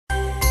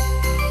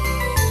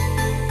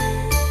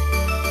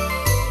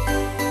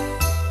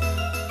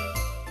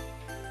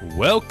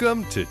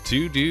Welcome to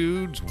Two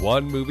Dudes,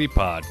 One Movie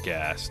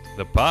Podcast,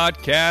 the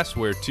podcast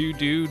where two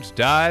dudes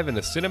dive into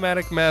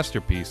cinematic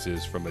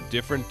masterpieces from a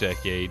different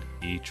decade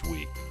each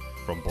week.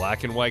 From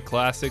black and white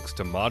classics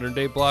to modern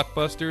day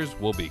blockbusters,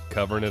 we'll be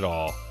covering it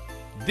all.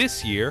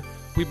 This year,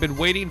 we've been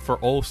waiting for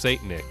Old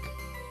Saint Nick.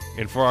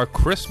 And for our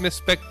Christmas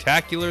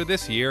spectacular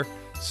this year,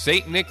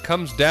 Saint Nick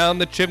comes down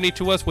the chimney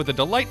to us with a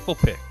delightful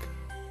pick.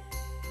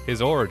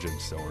 His origin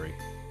story.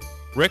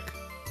 Rick,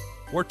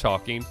 we're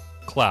talking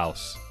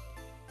Klaus.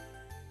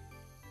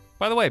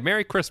 By the way,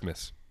 Merry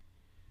Christmas.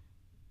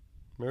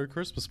 Merry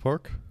Christmas,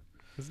 Park.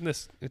 Isn't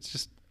this, it's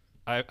just,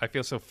 I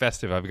feel so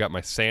festive. I've got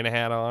my Santa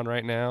hat on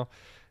right now.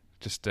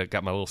 Just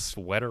got my little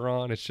sweater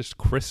on. It's just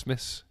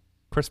Christmas.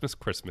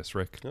 Christmas,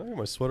 Rick. I got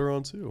my sweater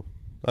on, too.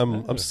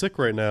 I'm sick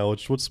right now.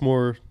 What's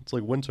more, it's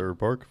like winter,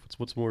 Park.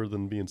 What's more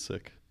than being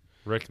sick?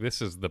 Rick,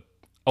 this is the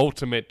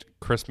ultimate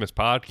Christmas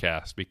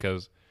podcast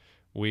because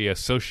we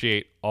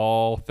associate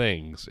all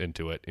things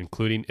into it,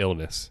 including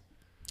illness.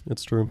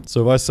 It's true.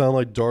 So if I sound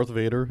like Darth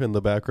Vader in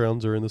the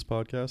background during this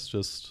podcast,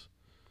 just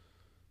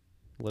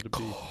let it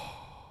be.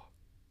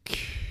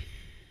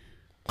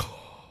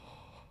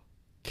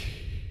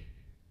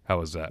 How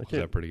was that? Was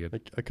that pretty good?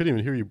 I couldn't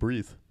even hear you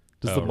breathe.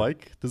 Does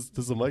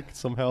the mic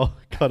somehow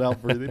cut out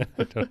breathing?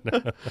 I don't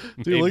know.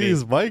 Dude, look at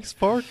these mics,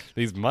 Park.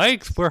 These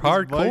mics, we're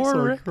hardcore. Mics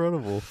are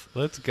incredible.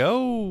 Let's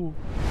go.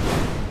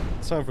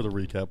 It's time for the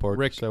recap, Park.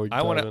 Rick,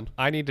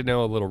 I need to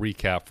know a little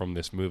recap from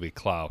this movie,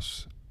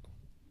 Klaus.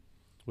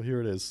 Well,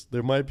 here it is.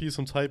 There might be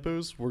some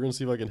typos. We're going to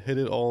see if I can hit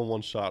it all in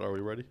one shot. Are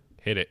we ready?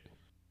 Hit it.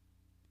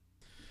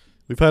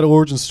 We've had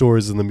origin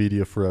stories in the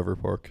media forever,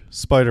 Park.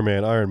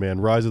 Spider-Man, Iron Man,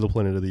 Rise of the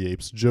Planet of the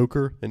Apes,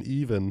 Joker, and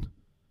even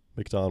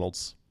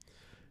McDonald's.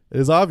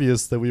 It is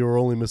obvious that we were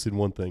only missing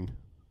one thing.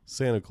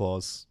 Santa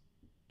Claus.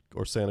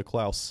 Or Santa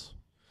Klaus.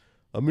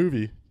 A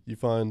movie you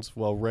find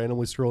while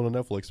randomly scrolling on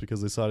Netflix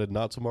because they decided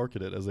not to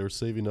market it as they were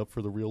saving up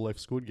for the real-life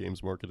Squid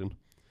Games marketing.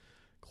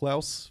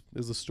 Klaus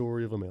is the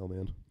story of a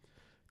mailman.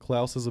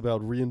 Klaus is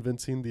about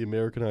reinventing the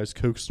Americanized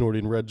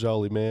coke-snorting red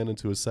jolly man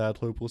into a sad,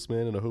 hopeless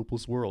man in a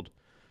hopeless world.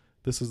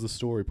 This is the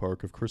story,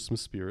 Park, of Christmas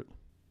spirit.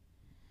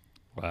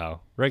 Wow.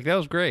 Rick, that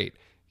was great.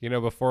 You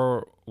know,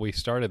 before we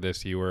started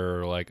this, you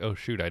were like, oh,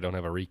 shoot, I don't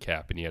have a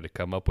recap, and you had to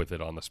come up with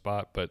it on the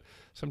spot. But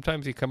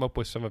sometimes you come up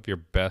with some of your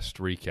best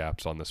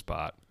recaps on the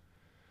spot.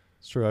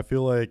 It's true. I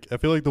feel like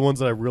the ones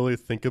that I really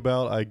think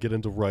about, I get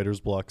into writer's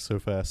block so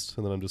fast,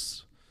 and then I'm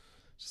just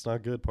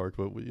not good, Park.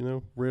 But, you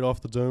know, right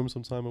off the dome,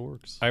 sometime it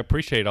works. I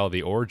appreciate all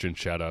the origin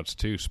shout-outs,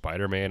 too.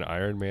 Spider-Man,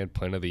 Iron Man,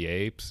 Planet of the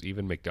Apes,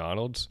 even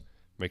McDonald's.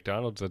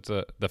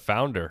 The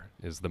founder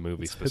is the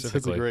movie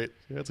specifically.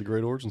 It's a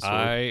great origin story.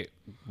 I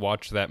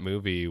watched that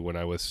movie when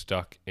I was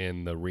stuck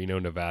in the Reno,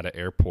 Nevada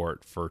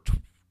airport for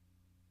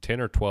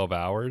 10 or 12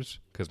 hours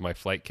because my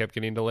flight kept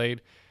getting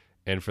delayed.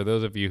 And for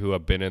those of you who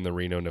have been in the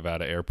Reno,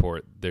 Nevada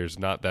airport, there's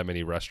not that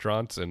many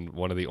restaurants, and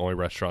one of the only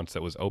restaurants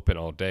that was open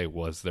all day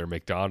was their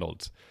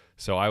McDonald's.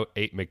 So I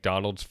ate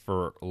McDonald's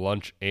for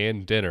lunch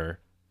and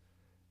dinner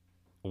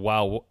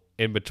while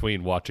in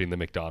between watching the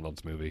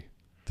McDonald's movie.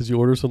 Did you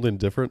order something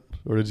different,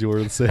 or did you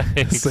order the same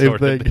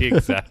thing? The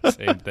exact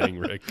same thing,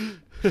 Rick.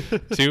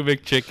 2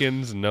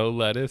 McChickens, no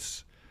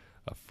lettuce,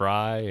 a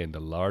fry, and a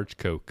large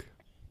Coke.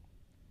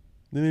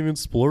 Didn't even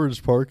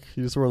splurge, Park.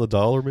 You just were on the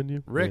dollar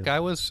menu. Rick, Man.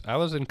 I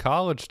was in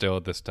college still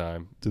at this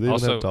time. Do they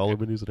even have dollar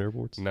menus at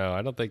airports? No,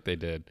 I don't think they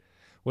did.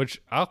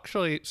 Which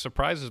actually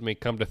surprises me,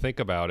 come to think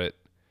about it,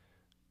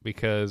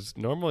 because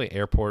normally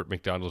airport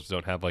McDonald's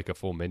don't have like a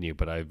full menu,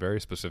 but I very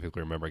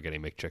specifically remember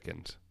getting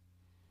McChickens.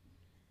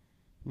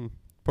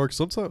 Park,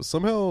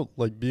 somehow,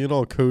 like being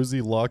all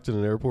cozy, locked in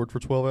an airport for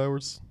 12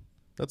 hours,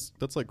 that's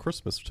like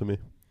Christmas to me.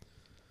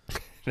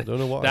 I don't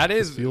know why. That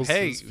is, feels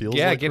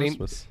yeah, like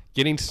Christmas.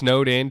 Getting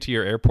snowed into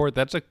your airport,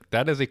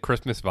 that is a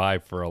Christmas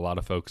vibe for a lot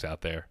of folks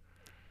out there.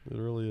 It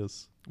really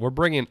is. We're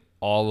bringing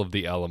all of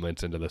the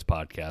elements into this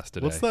podcast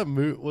today.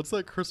 What's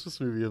that Christmas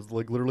movie of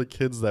like literally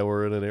kids that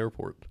were in an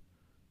airport?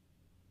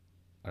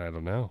 I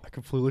don't know. I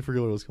completely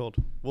forget what it was called.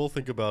 We'll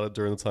think about it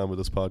during the time of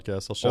this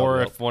podcast. I'll shout Or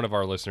it out. if one of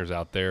our listeners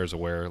out there is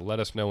aware, let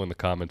us know in the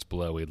comments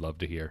below. We'd love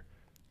to hear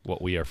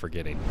what we are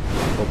forgetting.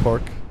 Well,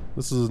 Park,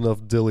 this is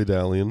enough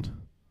dilly-dallying.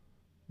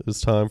 It's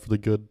time for the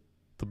good,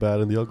 the bad,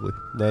 and the ugly.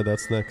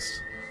 That's next.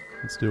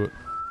 Let's do it.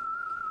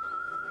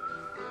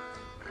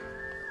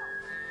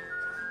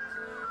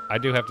 I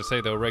do have to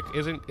say, though, Rick,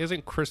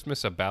 isn't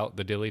Christmas about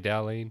the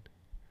dilly-dallying?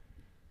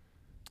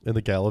 And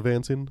the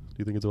gallivanting? Do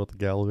you think it's about the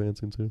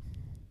gallivanting, too?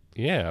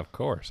 Yeah, of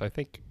course. I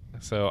think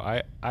so.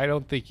 I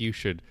don't think you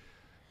should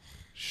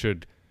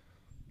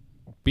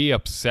be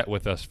upset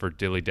with us for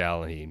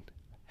dilly-dallying.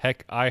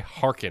 Heck, I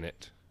hearken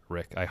it,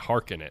 Rick. I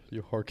hearken it.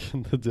 You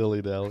hearken the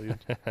dilly-dallying.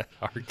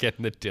 Hearken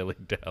the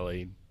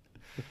dilly-dallying.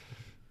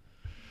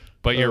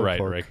 But you're right,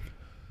 Park. Rick.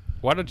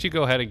 Why don't you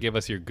go ahead and give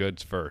us your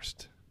goods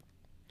first?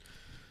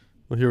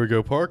 Well, here we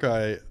go, Park.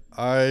 I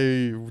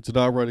did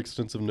not write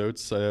extensive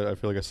notes. I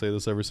feel like I say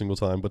this every single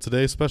time, but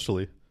today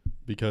especially,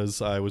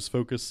 because I was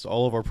focused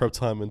all of our prep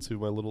time into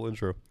my little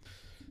intro.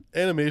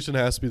 animation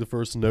has to be the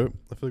first note.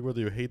 I feel like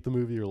whether you hate the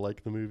movie or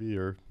like the movie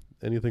or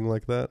anything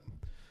like that,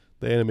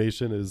 the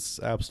animation is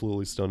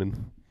absolutely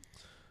stunning.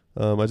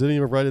 I didn't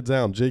even write it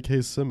down.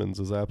 J.K. Simmons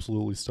is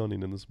absolutely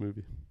stunning in this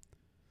movie.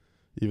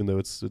 Even though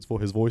it's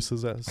his voice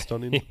is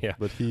stunning, Yeah.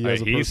 but he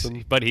as a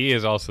person, But he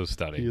is also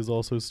stunning. he is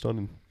also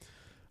stunning.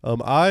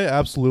 I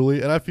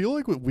absolutely, and I feel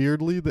like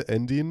weirdly the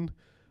ending.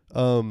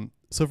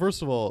 So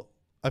first of all,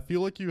 I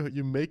feel like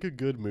you make a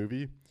good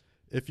movie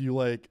if you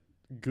like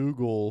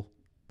Google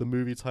the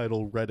movie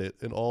title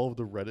Reddit, and all of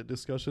the Reddit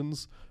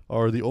discussions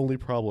are the only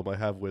problem I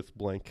have with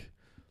blank.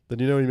 Then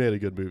you know you made a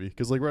good movie,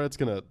 because like Reddit's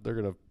they're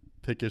gonna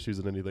pick issues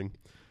in anything.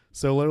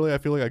 So literally, I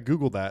feel like I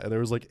Googled that, and there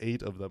was like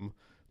 8 of them.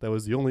 That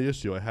was the only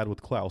issue I had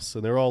with Klaus,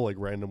 and they're all like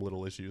random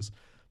little issues.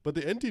 But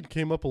the ending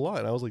came up a lot,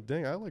 and I was like,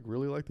 dang, I like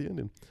really like the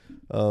ending.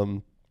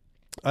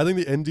 I think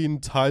the ending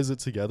ties it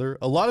together.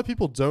 A lot of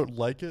people don't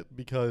like it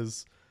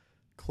because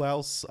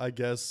Klaus, I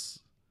guess,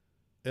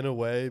 in a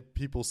way,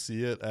 people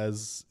see it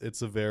as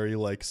it's a very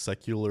like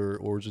secular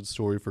origin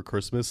story for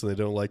Christmas, and they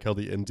don't like how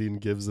the ending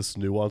gives this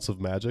nuance of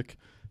magic,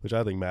 which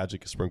I think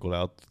magic is sprinkled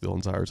out the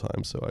entire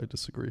time. So I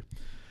disagree.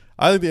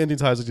 I think the ending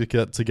ties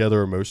it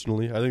together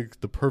emotionally. I think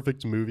the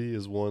perfect movie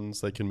is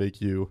ones that can make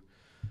you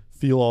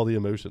feel all the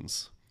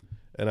emotions,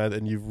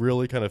 and you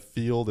really kind of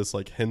feel this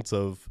like hint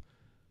of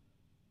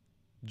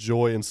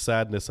joy and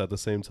sadness at the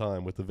same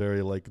time with the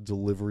very like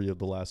delivery of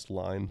the last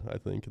line. I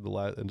think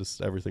and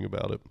just everything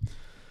about it.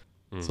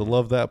 Mm-hmm. So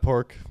love that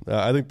part.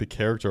 I think the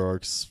character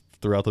arcs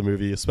throughout the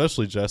movie,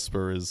 especially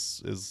Jesper,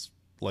 is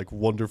like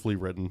wonderfully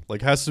written.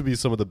 Like has to be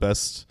some of the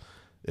best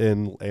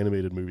in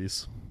animated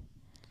movies.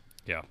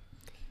 Yeah.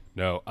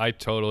 No, I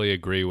totally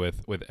agree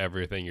with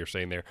everything you're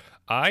saying there.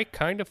 I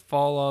kind of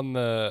fall on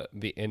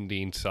the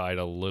ending side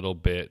a little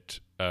bit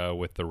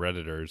with the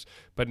Redditors,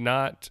 but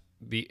not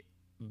the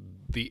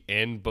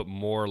end, but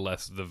more or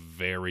less the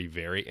very,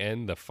 very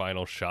end. The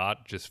final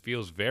shot just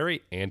feels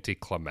very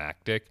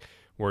anticlimactic,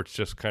 where it's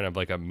just kind of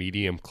like a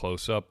medium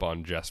close-up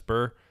on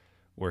Jesper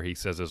where he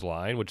says his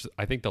line, which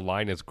I think the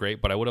line is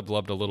great, but I would have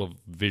loved a little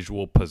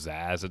visual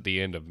pizzazz at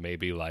the end of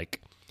maybe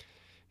like,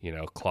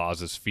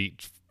 Klaus's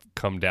feet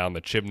come down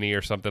the chimney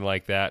or something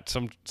like that.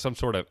 Some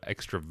sort of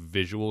extra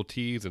visual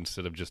tease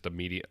instead of just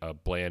a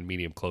bland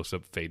medium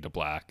close-up fade to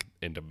black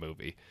into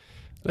movie.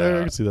 Yeah,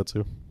 I can see that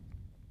too.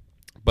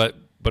 But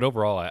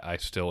overall, I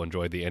still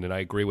enjoyed the end, and I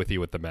agree with you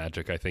with the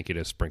magic. I think it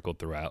is sprinkled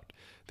throughout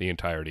the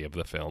entirety of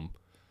the film.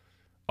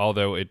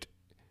 Although it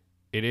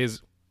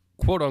is,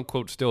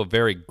 quote-unquote, still a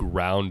very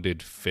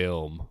grounded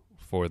film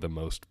for the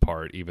most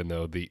part, even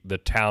though the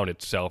town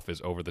itself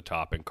is over the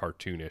top and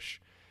cartoonish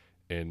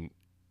in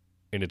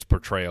its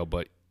portrayal,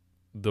 but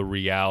the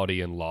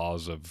reality and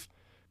laws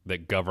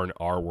that govern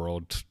our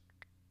world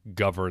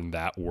govern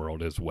that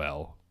world as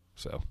well.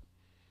 So,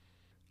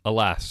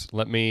 alas,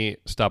 let me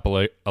stop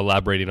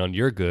elaborating on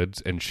your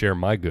goods and share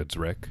my goods,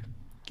 Rick.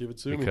 Give it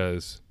to me.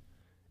 Because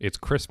it's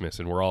Christmas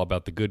and we're all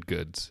about the good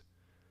goods.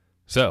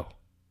 So,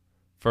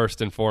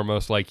 first and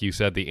foremost, like you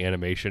said, the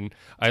animation.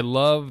 I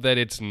love that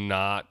it's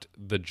not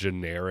the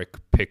generic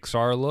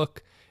Pixar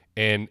look,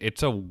 and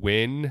it's a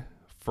win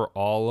for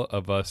all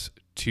of us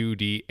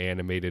 2D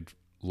animated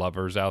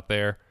lovers out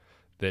there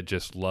that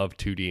just love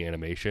 2D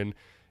animation.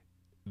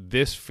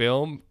 This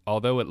film,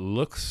 although it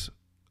looks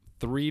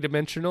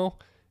three-dimensional,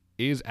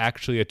 is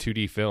actually a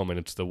 2D film, and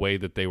it's the way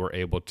that they were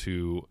able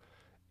to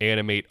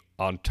animate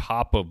on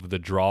top of the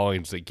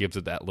drawings that gives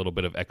it that little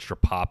bit of extra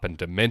pop and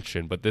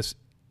dimension. But this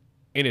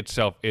in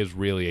itself is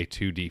really a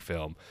 2D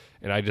film,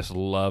 and I just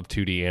love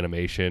 2D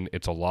animation.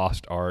 It's a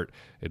lost art.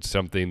 It's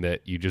something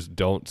that you just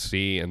don't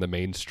see in the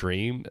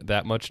mainstream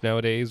that much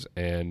nowadays,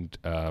 and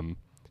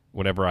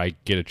whenever I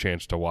get a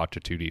chance to watch a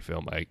 2D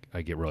film,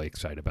 I get really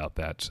excited about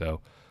that. So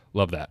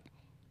love that.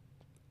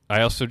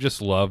 I also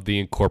just love the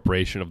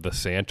incorporation of the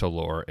Santa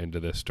lore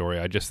into this story.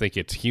 I just think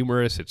it's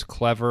humorous, it's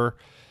clever.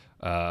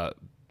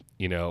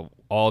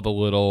 All the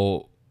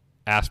little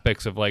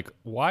aspects of like,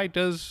 why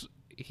does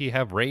he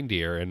have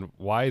reindeer, and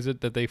why is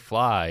it that they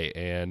fly,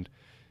 and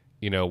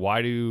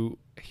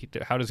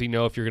how does he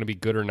know if you're going to be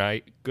good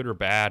or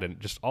bad, and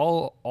just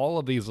all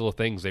of these little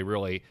things they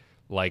really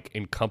like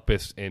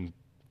encompass and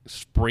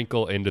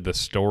sprinkle into the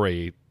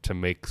story to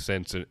make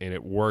sense, and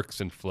it works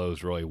and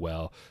flows really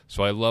well.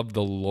 So I love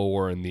the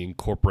lore and the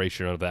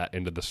incorporation of that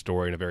into the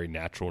story in a very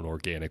natural and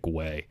organic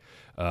way,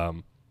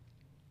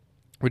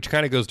 which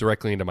kind of goes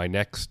directly into my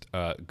next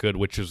good,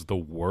 which is the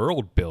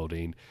world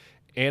building.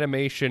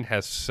 Animation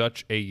has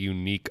such a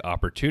unique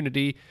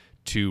opportunity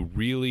to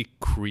really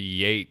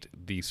create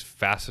these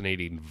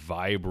fascinating,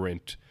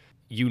 vibrant,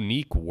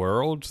 unique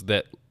worlds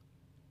that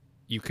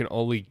you can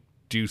only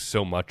do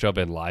so much of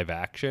in live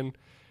action.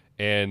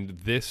 And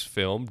this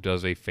film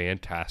does a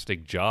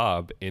fantastic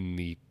job in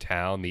the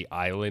town, the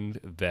island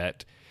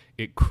that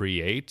it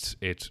creates.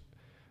 It's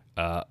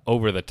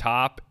over the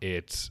top.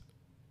 It's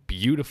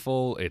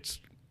beautiful.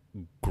 It's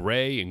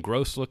gray and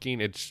gross looking.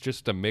 It's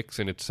just a mix,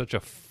 and it's such a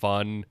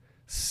fun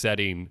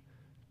setting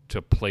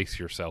to place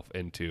yourself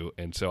into.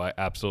 And so I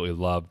absolutely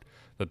loved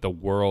that the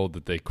world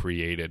that they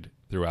created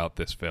throughout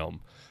this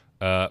film.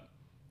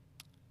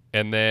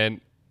 And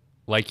then,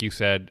 like you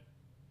said,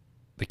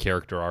 the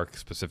character arc,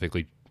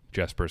 specifically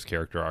Jesper's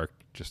character arc,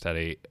 just had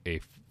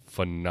a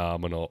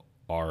phenomenal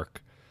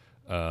arc.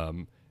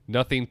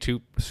 Nothing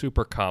too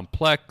super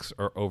complex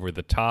or over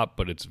the top,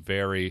 but it's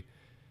very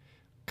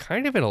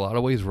kind of in a lot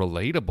of ways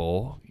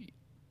relatable,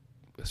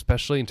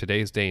 especially in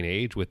today's day and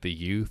age with the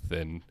youth.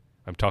 And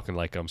I'm talking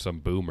like I'm some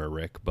boomer,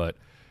 Rick, but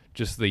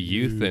just the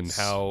youth and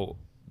how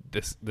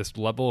this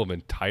level of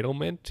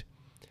entitlement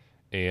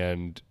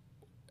and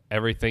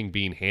everything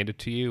being handed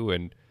to you.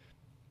 And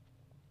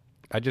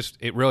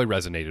it really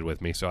resonated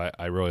with me. So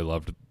I really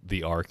loved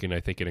the arc, and I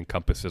think it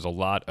encompasses a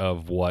lot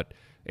of what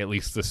at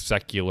least the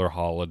secular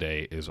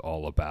holiday is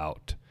all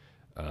about,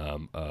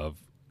 of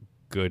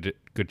good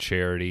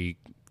charity,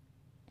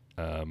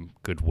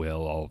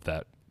 goodwill, all of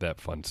that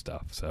fun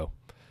stuff. So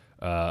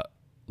a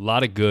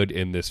lot of good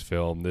in this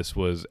film. This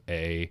was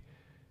a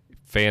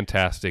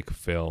fantastic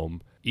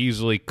film.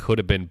 Easily could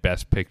have been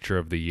Best Picture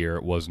of the Year.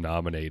 It was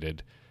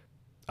nominated.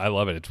 I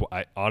love it.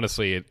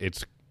 Honestly,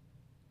 it's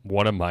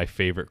one of my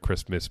favorite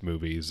Christmas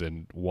movies,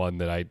 and one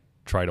that I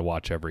try to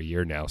watch every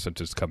year now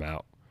since it's come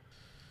out.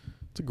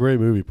 It's a great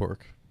movie,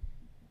 Park.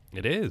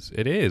 It is.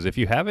 It is. If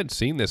you haven't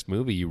seen this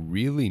movie, you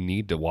really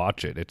need to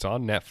watch it. It's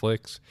on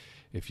Netflix.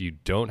 If you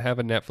don't have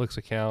a Netflix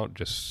account,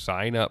 just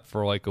sign up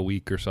for like a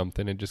week or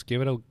something and just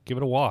give it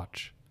a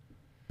watch.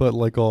 But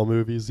like all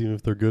movies, even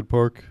if they're good,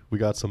 Park, we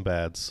got some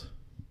bads.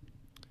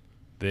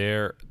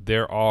 There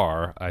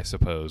are, I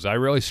suppose. I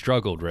really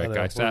struggled, Rick.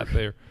 I sat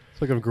there.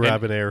 It's like I'm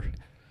grabbing air.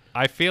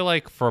 I feel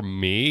like for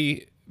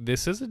me,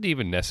 this isn't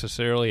even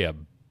necessarily a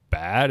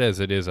bad as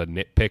it is a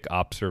nitpick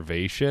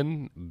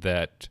observation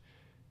that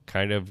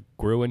kind of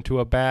grew into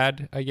a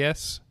bad, I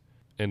guess.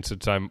 And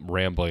since I'm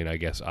rambling, I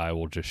guess I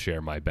will just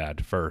share my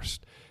bad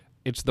first.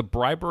 It's the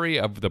bribery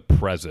of the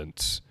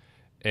presents.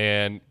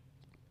 And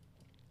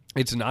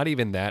it's not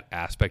even that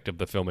aspect of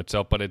the film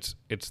itself, but it's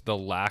the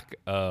lack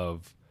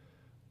of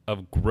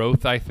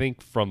growth, I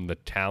think, from the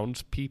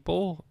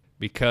townspeople,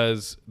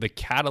 because the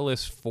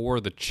catalyst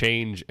for the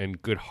change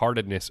and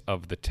good-heartedness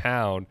of the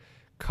town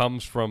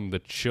comes from the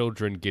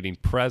children getting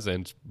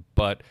presents,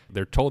 but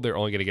they're told they're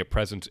only going to get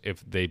presents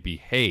if they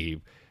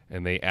behave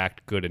and they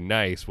act good and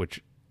nice,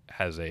 which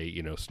has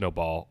a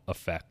snowball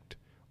effect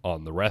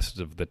on the rest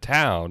of the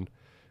town.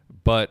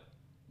 But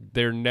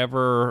they're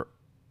never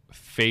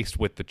faced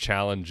with the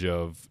challenge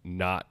of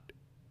not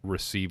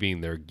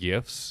receiving their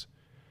gifts.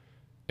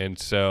 And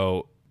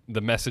so the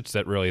message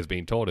that really is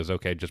being told is,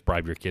 okay, just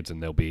bribe your kids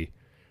and they'll be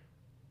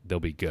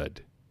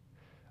good.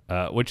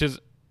 Which is,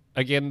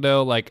 again,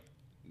 though, like,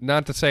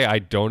 not to say I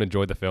don't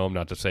enjoy the film,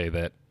 not to say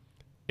that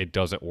it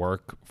doesn't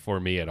work for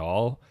me at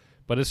all,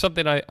 but it's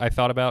something I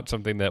thought about,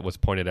 something that was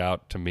pointed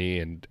out to me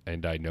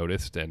and I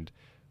noticed, and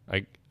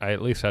I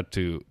at least had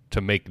to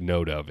make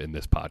note of in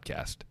this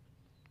podcast.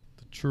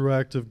 The true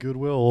act of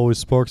goodwill always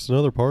sparks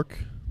another, Park.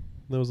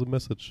 That was the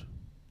message.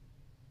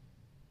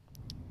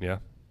 Yeah.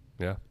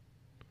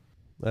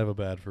 I have a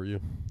bad for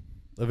you.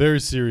 A very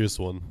serious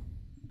one.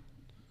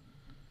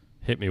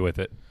 Hit me with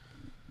it.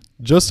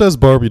 Just as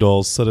Barbie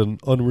dolls set an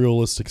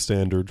unrealistic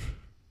standard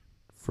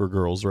for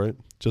girls, right?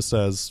 Just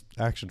as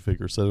action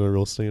figures set an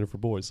unrealistic standard for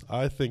boys.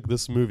 I think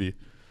this movie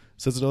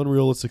sets an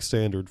unrealistic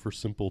standard for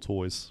simple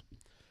toys.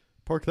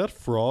 Park, that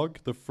frog,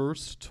 the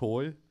first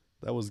toy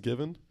that was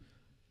given,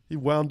 he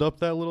wound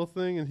up that little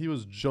thing and he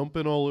was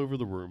jumping all over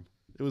the room.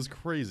 It was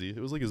crazy. It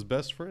was like his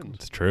best friend.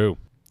 It's true.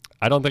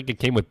 I don't think it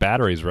came with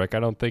batteries, Rick.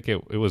 I don't think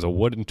it was a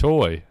wooden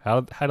toy.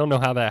 I don't know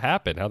how that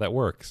happened, how that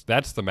works.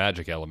 That's the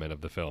magic element of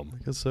the film.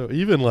 I guess so.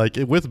 Even like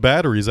with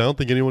batteries, I don't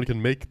think anyone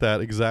can make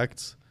that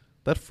exact.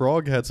 That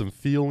frog had some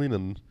feeling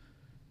and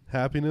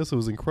happiness. It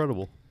was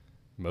incredible.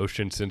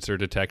 Motion sensor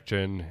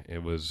detection.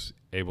 It was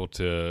able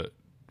to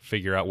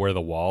figure out where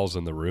the walls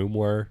in the room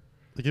were.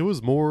 Like, it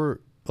was more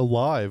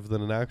alive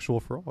than an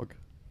actual frog.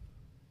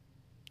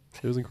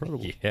 It was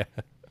incredible. Yeah.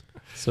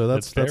 So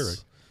that's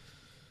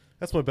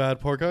my bad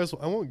part, guys.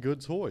 I want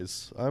good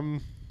toys.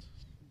 I'm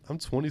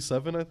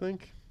 27, I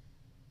think.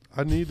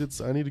 I need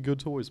good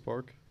toys,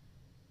 Park.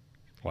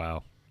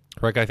 Wow.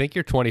 Rick, I think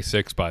you're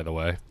 26, by the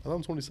way.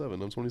 I'm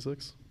 27. I'm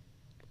 26.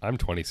 I'm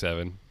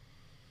 27.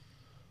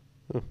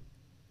 Huh.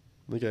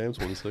 I think I am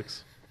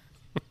 26.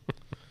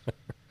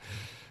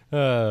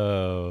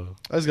 Oh.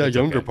 I just got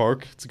younger, okay.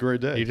 Park. It's a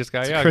great day. You just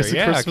got younger.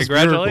 Yeah,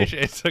 congratulations.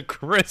 Miracle. It's a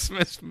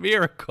Christmas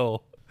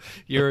miracle.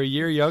 You're a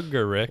year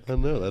younger, Rick. I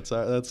know.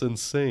 That's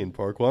insane,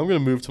 Park. Well, I'm going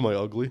to move to my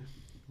ugly.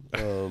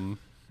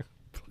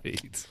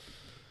 Please.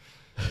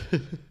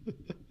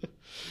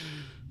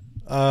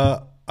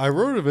 I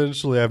wrote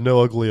eventually I have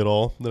no ugly at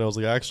all. Then I was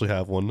like, I actually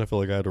have one. I feel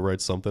like I had to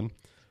write something.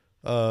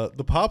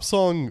 The pop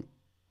song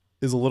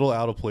is a little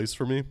out of place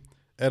for me.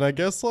 And I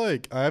guess,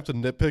 like, I have to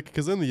nitpick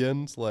because in the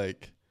end,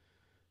 like,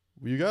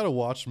 you got to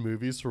watch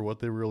movies for what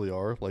they really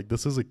are. Like,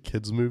 this is a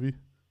kid's movie.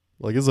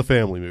 Like, it's a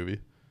family movie.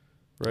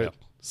 Right? Yep.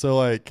 So,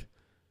 like,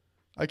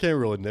 I can't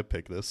really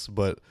nitpick this,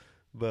 but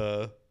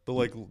the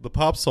the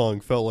pop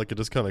song felt like it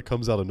just kind of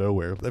comes out of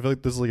nowhere. I feel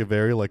like this is like a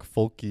very like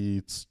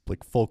folky,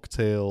 like folk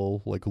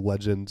tale, like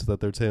legend that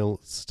they're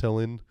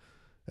telling,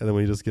 and then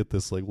we just get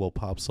this like little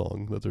pop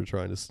song that they're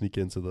trying to sneak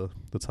into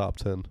the top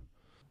 10.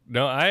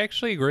 No, I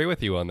actually agree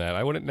with you on that.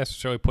 I wouldn't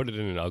necessarily put it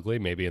in an ugly,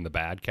 maybe in the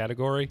bad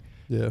category.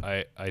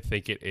 Yeah, I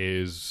think it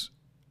is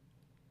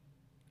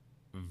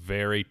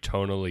very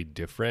tonally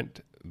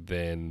different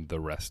than the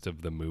rest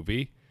of the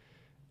movie,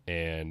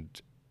 and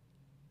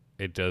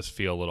it does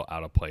feel a little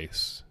out of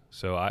place.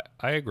 So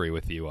I agree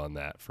with you on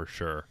that for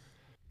sure.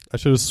 I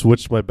should have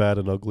switched my bad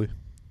and ugly.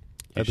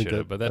 You should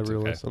have, but that's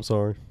okay. I'm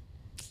sorry.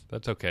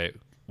 That's okay.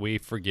 We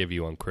forgive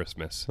you on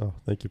Christmas. Oh,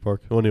 thank you,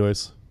 Park. Well,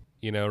 anyways.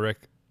 You know,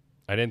 Rick,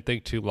 I didn't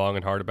think too long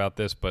and hard about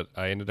this, but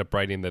I ended up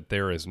writing that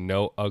there is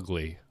no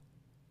ugly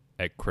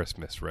at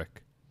Christmas,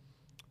 Rick.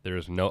 There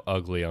is no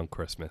ugly on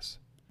Christmas.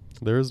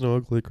 There is no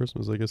ugly at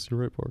Christmas. I guess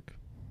you're right, Park.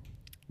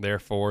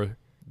 Therefore,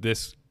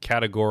 this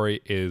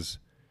category is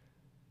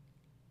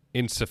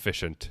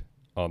insufficient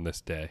on this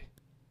day.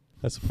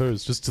 I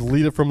suppose. Just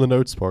delete it from the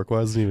notes, Park.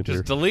 Why isn't it even Just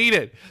here? delete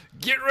it.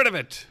 Get rid of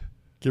it.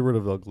 Get rid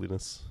of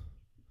ugliness.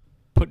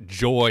 Put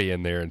joy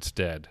in there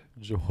instead.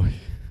 Joy.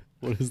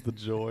 What is the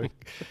joy?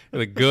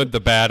 The good, the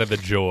bad, and the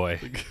joy.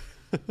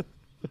 I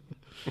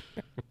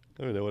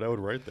don't know what I would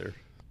write there.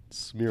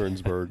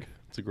 Smearensburg.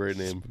 It's a great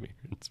name.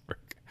 Smearensburg.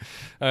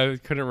 I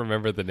couldn't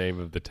remember the name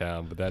of the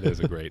town, but that is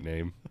a great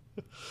name.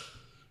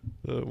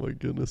 Oh, my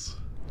goodness.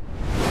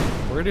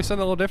 We're going to do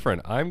something a little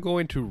different. I'm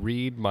going to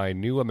read my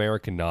new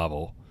American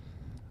novel.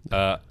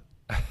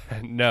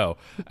 No,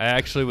 I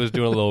actually was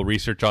doing a little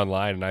research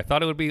online, and I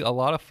thought it would be a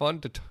lot of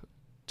fun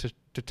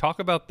to talk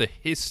about the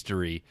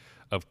history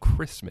of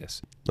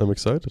Christmas. I'm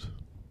excited.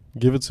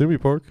 Give it to me,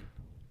 Park.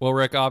 Well,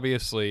 Rick,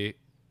 obviously,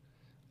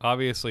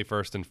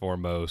 first and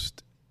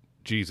foremost,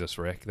 Jesus,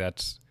 Rick.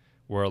 That's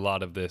where a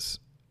lot of this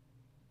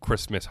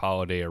Christmas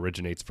holiday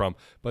originates from.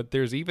 But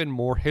there's even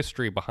more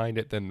history behind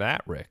it than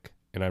that, Rick.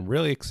 And I'm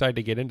really excited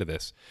to get into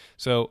this.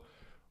 So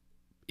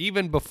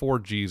even before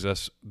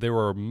Jesus, there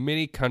were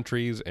many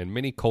countries and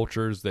many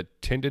cultures that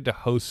tended to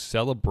host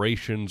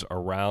celebrations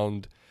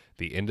around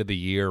the end of the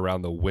year,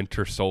 around the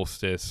winter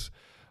solstice,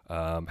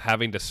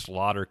 having to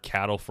slaughter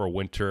cattle for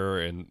winter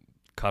and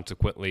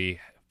consequently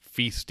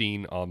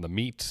feasting on the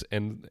meats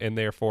and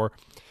therefore.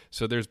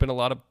 So there's been a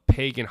lot of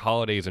pagan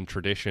holidays and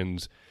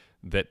traditions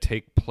that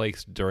take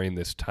place during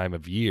this time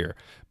of year.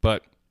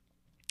 But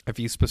if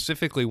you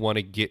specifically want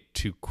to get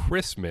to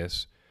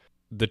Christmas,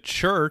 the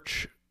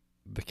church,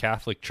 the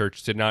Catholic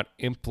Church, did not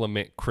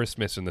implement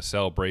Christmas in the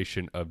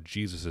celebration of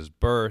Jesus'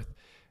 birth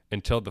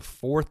until the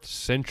 4th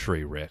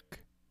century,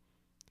 Rick.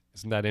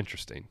 Isn't that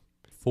interesting?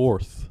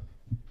 4th.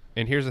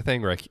 And here's the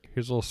thing, Rick.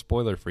 Here's a little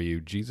spoiler for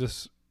you.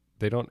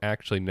 They don't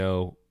actually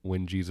know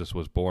when Jesus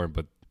was born,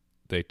 but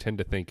they tend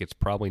to think it's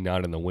probably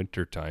not in the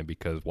winter time,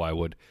 because why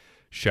would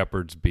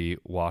shepherds be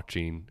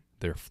watching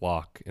their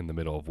flock in the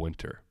middle of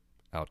winter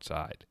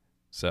outside?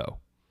 So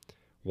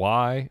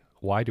why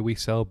do we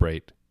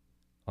celebrate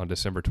on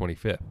December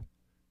 25th,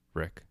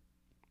 Rick?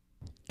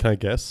 Can I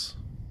guess?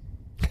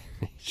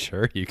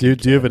 Sure, you can.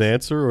 Do you have an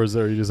answer, or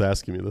are you just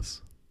asking me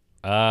this?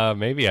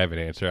 Maybe I have an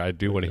answer. I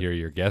do want to hear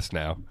your guess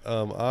now.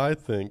 I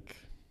think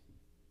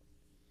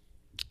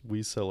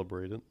we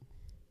celebrate it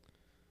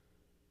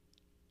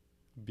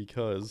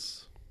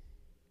because,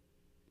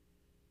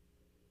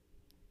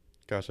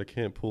 gosh, I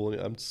can't pull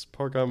any. I'm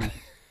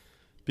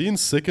being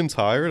sick and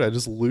tired. I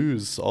just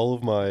lose all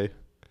of my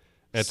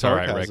sarcasm. All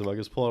right, Rick. I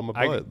just pull out of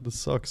my butt. This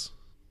sucks.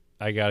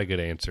 I got a good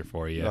answer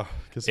for you. I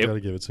guess you got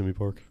to give it to me,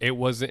 Park. It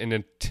was an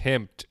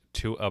attempt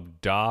to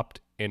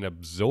adopt and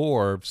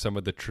absorb some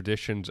of the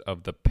traditions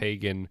of the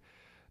pagan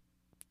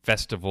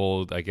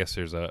festival. I guess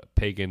there's a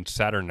pagan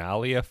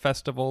Saturnalia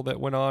festival that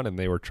went on, and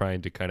they were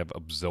trying to kind of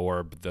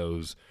absorb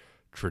those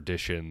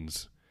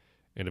traditions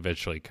and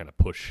eventually kind of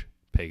push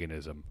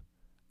paganism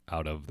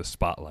out of the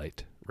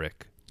spotlight,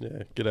 Rick.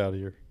 Yeah, get out of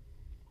here.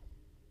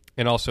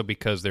 And also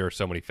because there are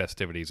so many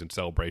festivities and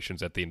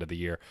celebrations at the end of the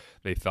year,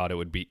 they thought it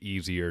would be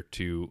easier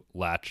to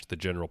latch the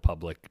general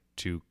public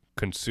to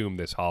consume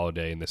this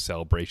holiday and this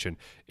celebration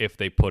if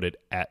they put it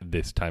at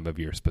this time of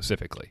year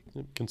specifically.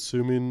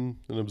 Consuming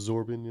and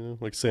absorbing,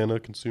 like Santa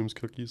consumes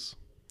cookies.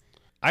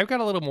 I've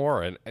got a little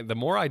more, and the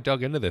more I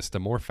dug into this, the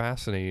more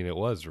fascinating it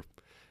was.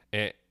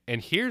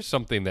 And here's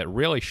something that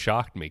really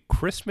shocked me.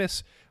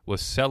 Christmas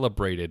was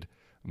celebrated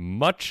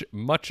much,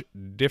 much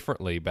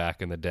differently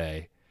back in the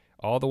day,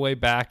 all the way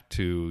back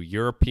to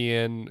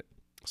European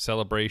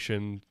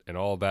celebration and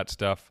all that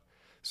stuff.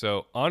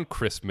 So on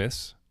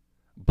Christmas,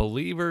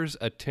 believers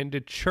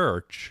attended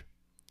church,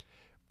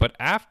 but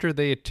after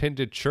they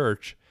attended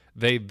church,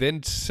 they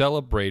then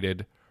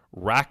celebrated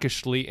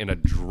rackishly in a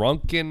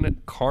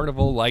drunken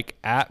carnival-like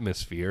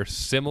atmosphere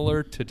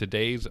similar to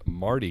today's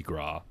Mardi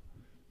Gras.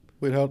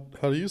 Wait, how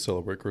do you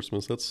celebrate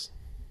Christmas?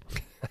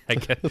 I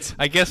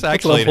guess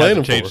actually it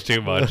hasn't changed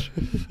too much.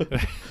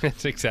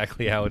 That's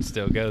exactly how it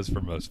still goes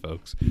for most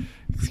folks.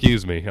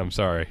 Excuse me, I'm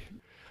sorry.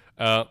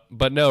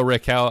 But no,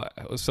 Rick, how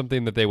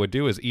something that they would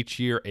do is each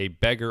year a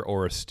beggar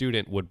or a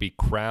student would be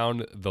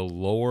crowned the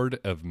Lord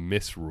of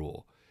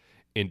Misrule,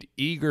 and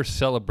eager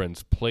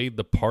celebrants played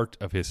the part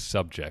of his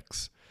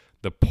subjects.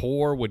 The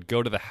poor would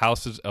go to the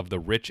houses of the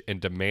rich and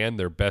demand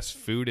their best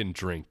food and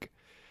drink.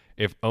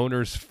 If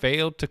owners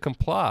failed to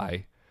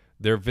comply,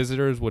 their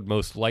visitors would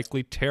most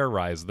likely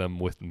terrorize them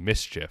with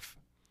mischief.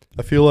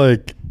 I feel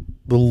like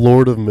the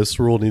Lord of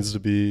Misrule needs to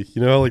be,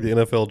 you know how like the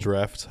NFL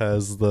draft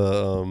has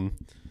the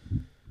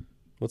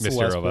what's the Mr.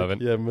 last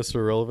Irrelevant. pick? Yeah, Mr.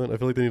 Irrelevant. I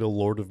feel like they need a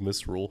Lord of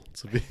Misrule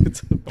to be.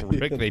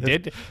 Rick,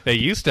 they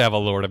used to have a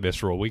Lord of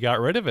Misrule. We got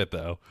rid of it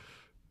though.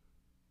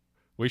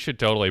 We should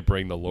totally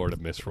bring the Lord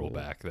of Misrule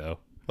back though.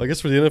 I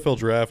guess for the NFL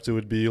draft, it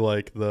would be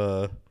like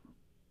the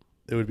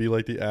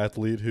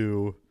athlete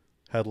who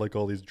had like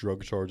all these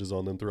drug charges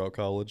on them throughout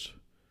college.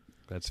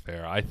 That's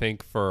fair. I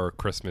think for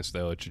Christmas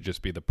though, it should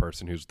just be the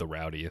person who's the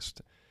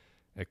rowdiest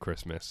at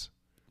Christmas.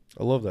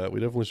 I love that.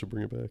 We definitely should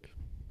bring it back.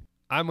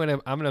 I'm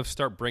gonna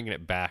start bringing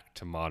it back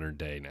to modern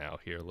day now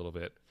here a little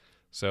bit.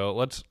 So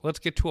let's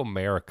get to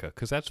America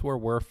because that's where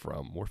we're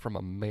from. We're from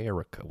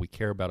America. We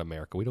care about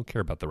America. We don't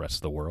care about the rest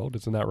of the world.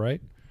 Isn't that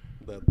right?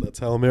 That's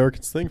how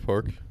Americans think,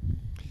 Park.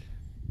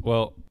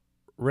 Well,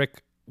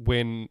 Rick,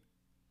 when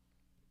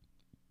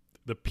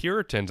the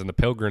Puritans and the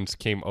Pilgrims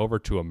came over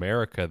to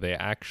America, they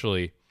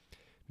actually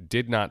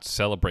did not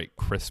celebrate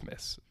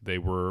Christmas. They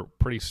were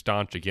pretty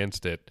staunch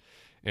against it.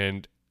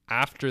 And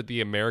after the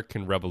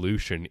American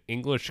Revolution,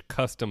 English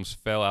customs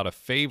fell out of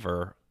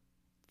favor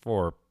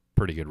for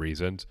pretty good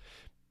reasons,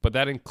 but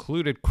that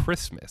included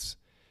Christmas.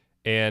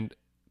 And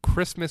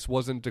Christmas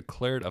wasn't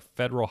declared a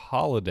federal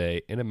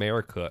holiday in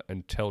America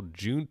until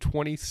June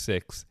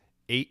 26,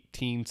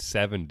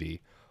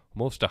 1870,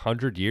 almost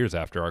 100 years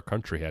after our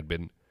country had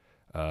been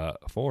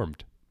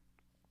formed.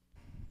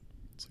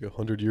 It's like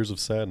 100 years of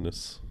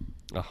sadness.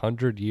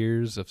 100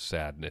 years of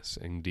sadness,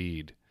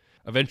 indeed.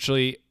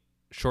 Eventually,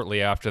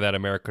 shortly after that,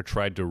 America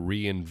tried to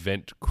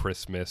reinvent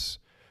Christmas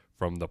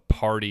from the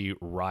party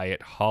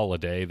riot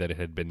holiday that it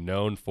had been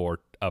known for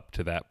up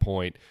to that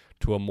point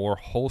to a more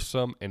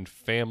wholesome and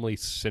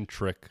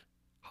family-centric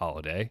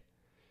holiday.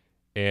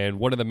 And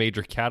one of the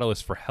major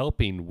catalysts for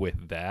helping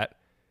with that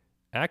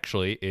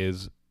actually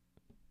is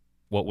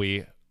what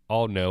we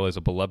all know as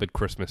a beloved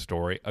Christmas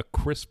story, A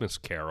Christmas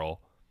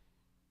Carol.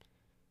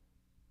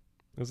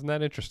 Isn't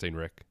that interesting,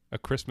 Rick? A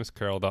Christmas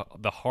Carol,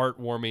 the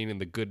heartwarming and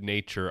the good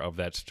nature of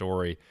that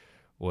story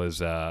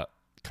was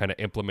kind of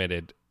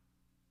implemented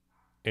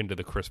into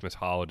the Christmas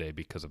holiday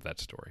because of that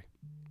story.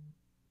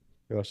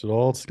 Gosh, it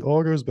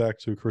all goes back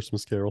to A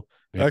Christmas Carol.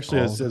 Actually,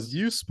 as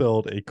you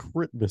spelled A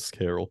Christmas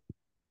Carol.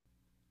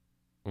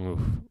 Oof,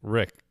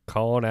 Rick,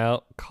 calling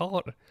out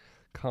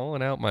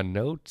my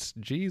notes.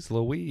 Jeez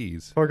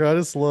Louise. Park, I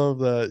just love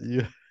that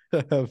you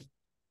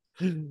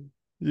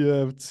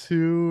have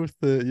two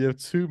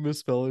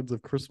misspellings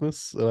of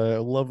Christmas, and I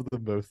love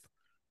them both.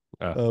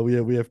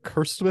 We have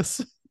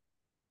Christmas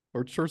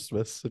or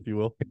Churchmas, if you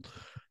will,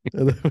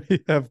 and then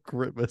we have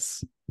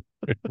Christmas.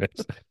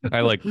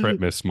 I like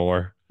Christmas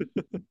more.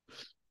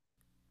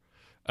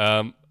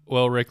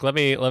 Well, Rick, let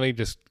me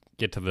just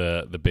get to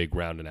the big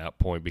rounding out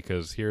point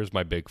because here's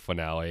my big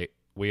finale.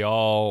 We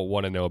all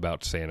want to know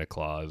about Santa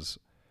Claus.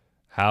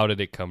 How did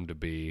it come to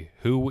be?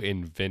 Who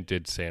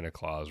invented Santa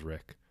Claus,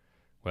 Rick?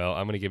 Well,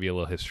 I'm going to give you a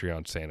little history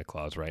on Santa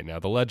Claus right now.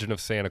 The legend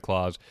of Santa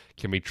Claus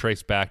can be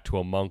traced back to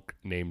a monk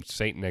named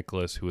St.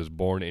 Nicholas who was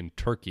born in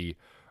Turkey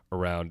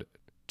around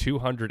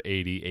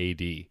 280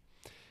 A.D.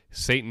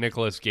 St.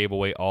 Nicholas gave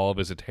away all of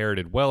his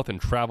inherited wealth and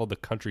traveled the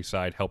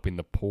countryside helping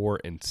the poor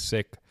and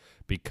sick,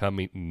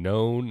 becoming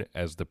known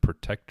as the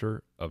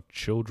protector of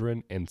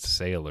children and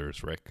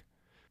sailors, Rick.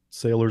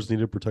 Sailors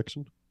needed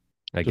protection?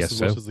 I Just guess as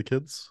so. much as the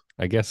kids?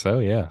 I guess so,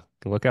 yeah.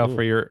 Look out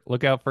for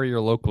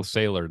your local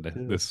sailor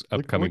this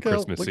upcoming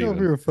Christmas season. Look out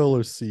for your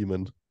fellow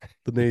seaman,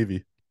 the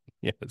Navy.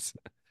 Yes.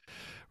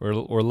 We're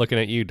looking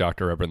at you,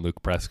 Dr. Reverend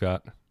Luke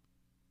Prescott.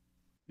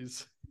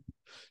 This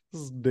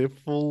is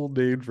full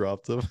name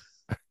dropped him.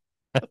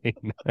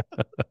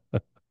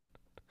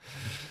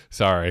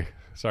 Sorry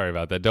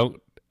about that.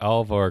 Don't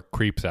all of our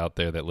creeps out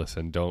there that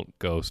listen, don't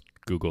go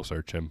Google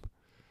search him.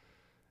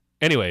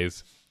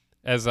 Anyways,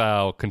 as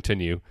I'll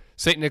continue,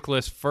 St.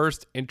 Nicholas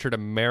first entered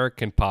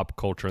American pop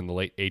culture in the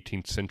late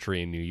 18th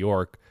century in New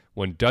York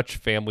when Dutch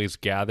families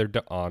gathered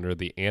to honor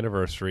the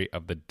anniversary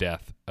of the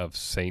death of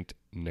St.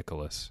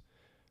 Nicholas.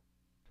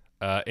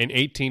 In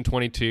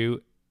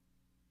 1822,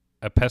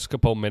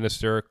 Episcopal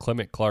minister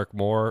Clement Clark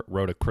Moore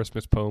wrote a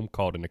Christmas poem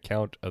called An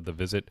Account of the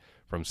Visit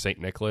from St.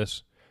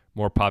 Nicholas,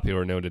 more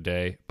popular known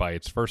today by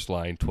its first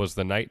line, "'Twas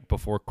the night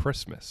before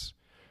Christmas."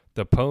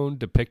 The poem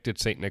depicted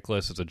St.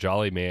 Nicholas as a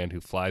jolly man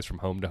who flies from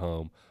home to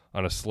home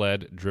on a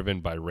sled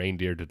driven by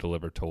reindeer to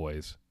deliver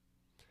toys.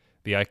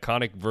 The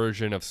iconic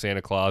version of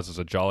Santa Claus as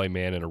a jolly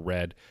man in a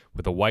red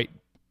with a white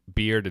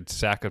beard and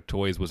sack of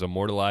toys was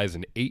immortalized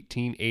in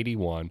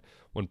 1881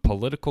 when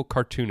political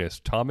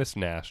cartoonist Thomas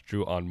Nash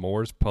drew on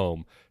Moore's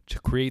poem to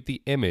create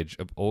the image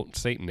of old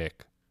St.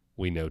 Nick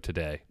we know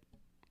today.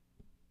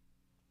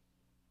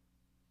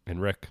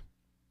 And Rick,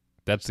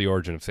 That's the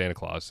origin of Santa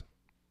Claus.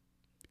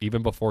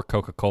 Even before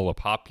Coca-Cola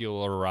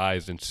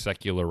popularized and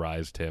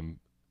secularized him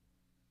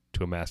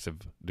to a massive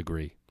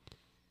degree.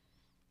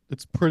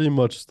 It's pretty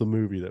much the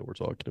movie that we're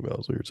talking about,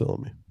 is what you're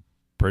telling me.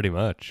 Pretty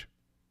much.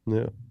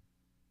 Yeah.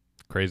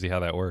 Crazy how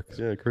that works.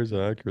 Yeah, crazy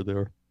how accurate they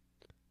are.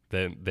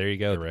 Then there you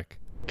go, Rick.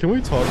 Can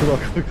we talk about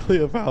quickly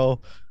of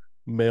how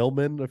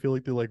mailmen, I feel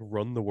like they like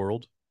run the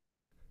world?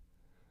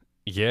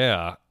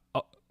 Yeah.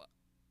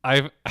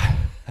 I've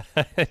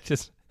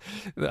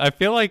I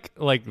feel like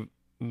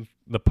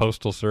the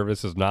postal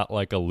service is not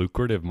like a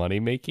lucrative money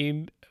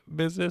making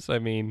business. I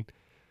mean,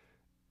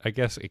 I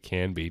guess it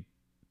can be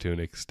to an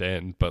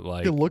extent, but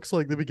like It looks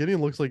like the beginning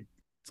looks like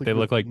it's like they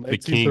look like the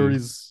king.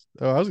 1930s.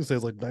 Oh, I was gonna say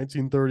it's like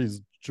 1930s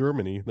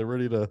Germany. They're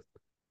ready to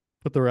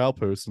put their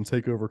outposts and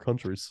take over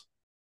countries.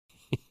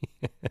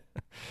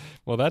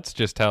 Well, that's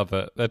just how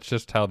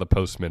the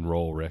postmen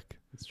roll, Rick.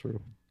 It's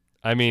true.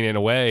 I mean, in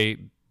a way,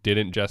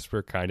 didn't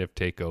Jesper kind of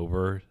take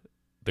over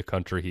the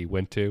country he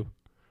went to?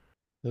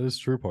 That is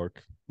true,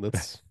 Park.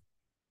 That's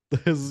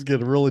this is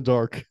getting really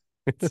dark.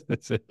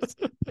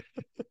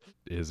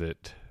 Is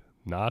it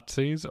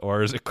Nazis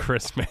or is it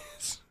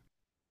Christmas?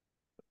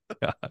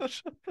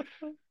 Gosh.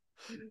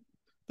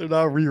 They're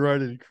not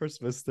rewriting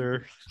Christmas.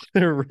 They're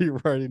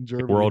rewriting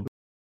Germany. World.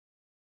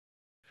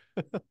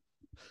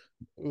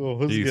 Oh,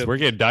 Jeez, we're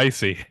getting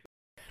dicey.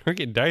 We're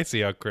getting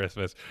dicey on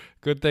Christmas.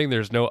 Good thing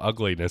there's no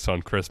ugliness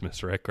on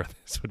Christmas, Rick, or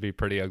this would be a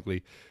pretty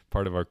ugly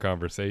part of our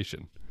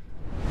conversation.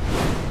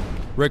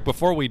 Rick,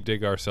 before we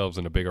dig ourselves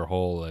in a bigger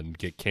hole and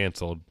get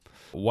canceled,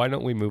 why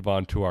don't we move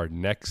on to our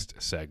next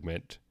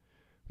segment,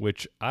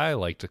 which I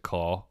like to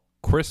call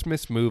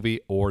Christmas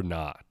Movie or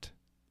Not.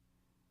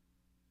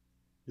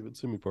 Give it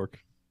to me, Park.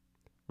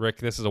 Rick,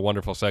 this is a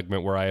wonderful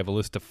segment where I have a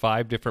list of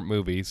 5 different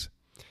movies,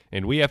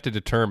 and we have to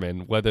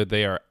determine whether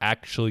they are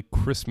actually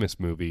Christmas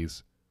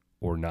movies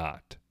or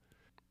not.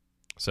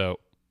 So,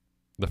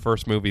 the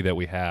first movie that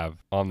we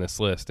have on this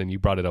list, and you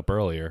brought it up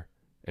earlier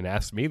and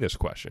asked me this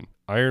question,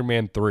 Iron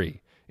Man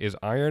 3. Is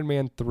Iron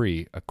Man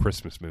 3 a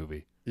Christmas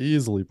movie?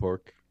 Easily,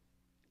 Park.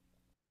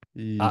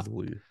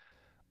 Easily.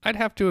 I'd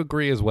have to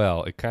agree as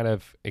well. It kind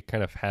of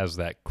has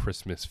that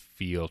Christmas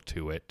feel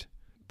to it.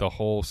 The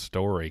whole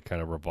story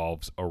kind of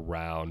revolves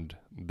around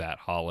that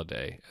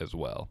holiday as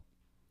well.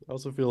 I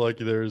also feel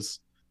like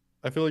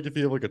I feel like if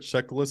you have like a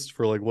checklist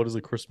for like what does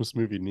a Christmas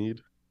movie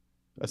need,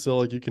 I feel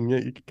like you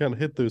can kind of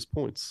hit those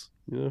points.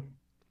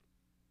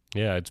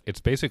 Yeah,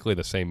 it's basically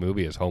the same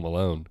movie as Home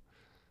Alone.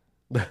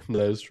 That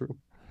is true.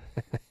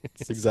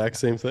 It's the exact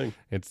same thing.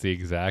 It's the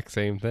exact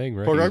same thing,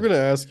 right? Park, I'm going to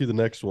ask you the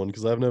next one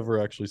because I've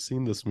never actually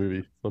seen this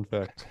movie. Fun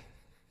fact.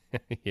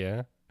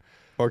 Yeah.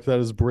 Park, that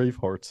is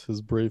Braveheart.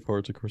 Is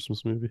Braveheart a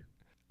Christmas movie?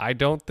 I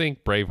don't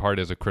think Braveheart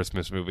is a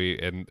Christmas movie,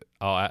 and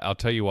I'll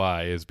tell you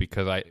why. Is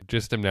because I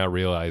just am now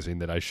realizing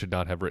that I should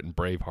not have written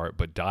Braveheart,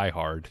 but Die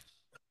Hard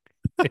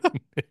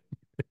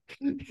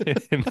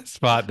in the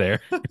spot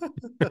there.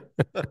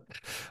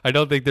 I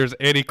don't think there's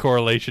any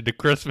correlation to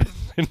Christmas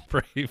in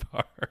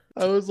Braveheart.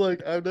 I was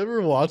like, I've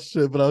never watched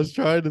it, but I was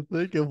trying to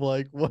think of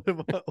like, what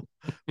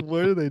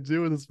do they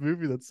do in this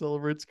movie that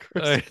celebrates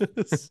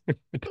Christmas?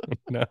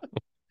 No.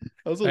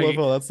 I also love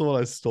how that's the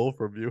one I stole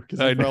from you because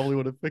you probably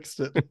would have fixed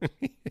it.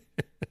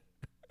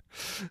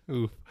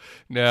 Oof.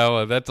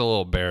 No, that's a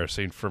little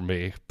embarrassing for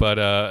me, but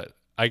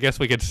I guess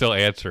we can still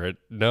answer it.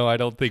 No, I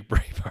don't think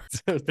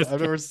Braveheart.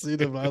 I've never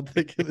seen it, but I don't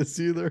think it is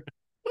either.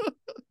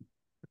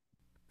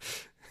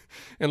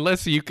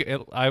 Unless you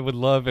can, I would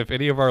love if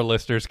any of our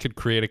listeners could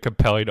create a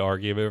compelling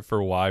argument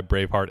for why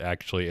Braveheart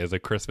actually is a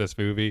Christmas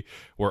movie.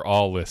 We're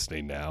all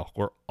listening now.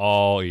 We're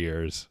all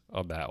ears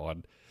on that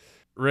one.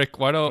 Rick,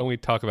 why don't we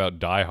talk about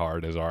Die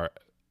Hard as our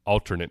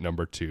alternate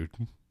number 2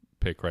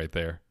 pick right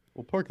there?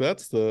 Well, Park,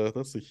 that's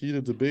the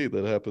heated debate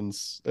that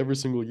happens every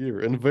single year,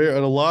 and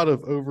a lot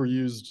of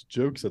overused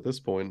jokes at this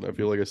point. I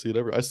feel like I see it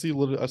I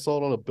saw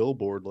it on a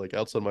billboard like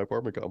outside my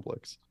apartment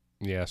complex.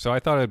 Yeah, so I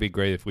thought it'd be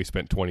great if we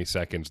spent 20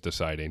 seconds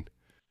deciding.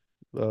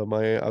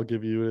 I'll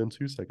give you it in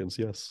 2 seconds.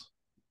 Yes.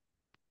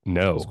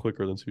 No. It was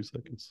quicker than 2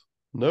 seconds.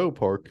 No,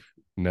 Park.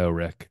 No,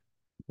 Rick.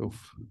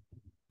 Oof.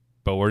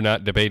 But we're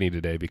not debating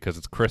today because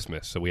it's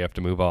Christmas, so we have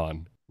to move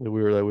on.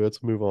 We had to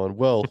move on.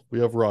 Well, we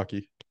have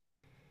Rocky.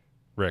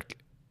 Rick,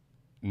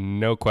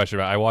 no question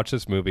about it. I watched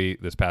this movie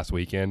this past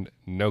weekend.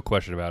 No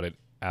question about it.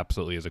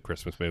 Absolutely is a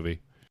Christmas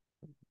movie.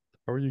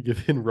 How are you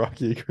giving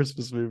Rocky a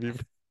Christmas movie?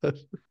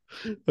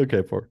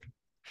 Okay, Park.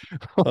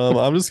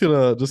 I'm just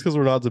because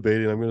we're not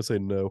debating, I'm gonna say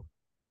no.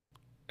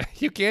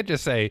 You can't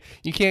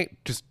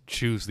just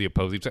choose the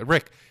opposing side.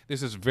 Rick,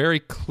 this is very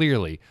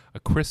clearly a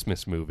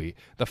Christmas movie.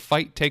 The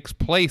fight takes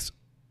place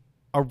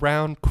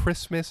around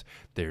Christmas.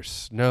 There's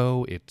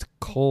snow. It's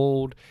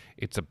cold.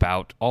 It's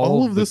about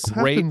all of the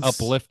great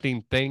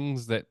uplifting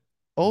things that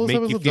all this make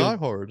happens you to feel... Die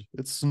Hard.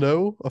 It's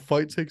snow. A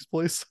fight takes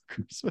place on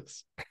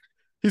Christmas.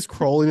 He's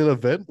crawling in a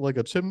vent like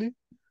a chimney.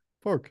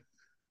 Park.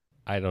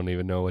 I don't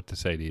even know what to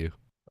say to you.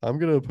 I'm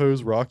gonna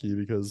oppose Rocky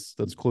because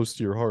that's close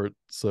to your heart.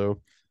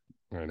 So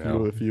I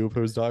know. If you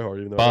oppose Die Hard,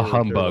 even though bah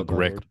humbug,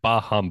 Rick. Bah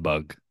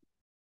humbug.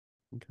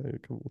 Okay,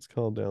 let's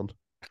calm down.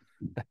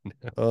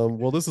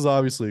 Well, this is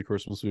obviously a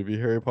Christmas movie,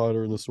 Harry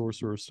Potter and the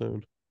Sorcerer's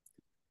Stone.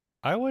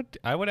 I would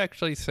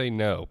actually say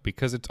no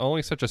because it's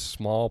only such a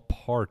small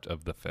part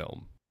of the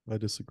film. I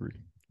disagree.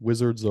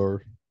 Wizards are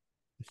a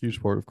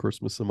huge part of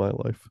Christmas in my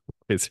life.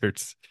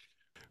 Wizards.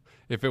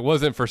 If it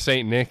wasn't for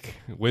Saint Nick,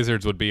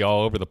 wizards would be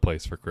all over the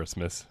place for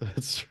Christmas.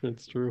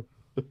 That's true.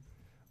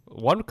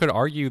 One could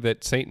argue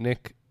that Saint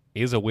Nick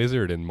is a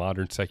wizard in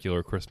modern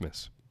secular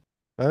Christmas.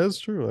 That is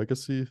true.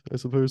 I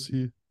suppose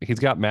He's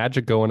got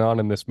magic going on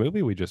in this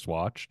movie we just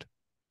watched.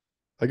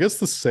 I guess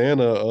the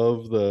Santa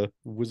of the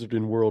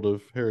wizarding world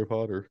of Harry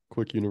Potter,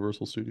 quick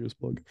Universal Studios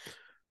plug,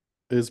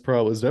 is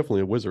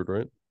definitely a wizard,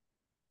 right?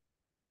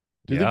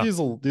 Yeah, Do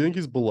you think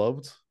he's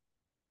beloved?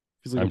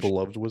 He's like a I'm.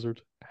 beloved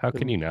wizard. How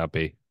can And you not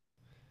be?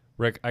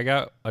 Rick, I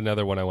got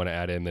another one I want to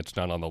add in that's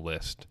not on the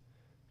list,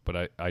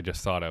 but I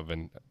just thought of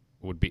and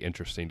would be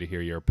interesting to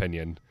hear your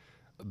opinion.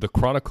 The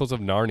Chronicles of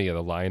Narnia,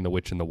 The Lion, the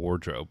Witch, and the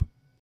Wardrobe.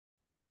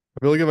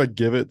 I feel like if I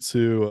give it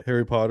to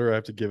Harry Potter, I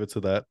have to give it to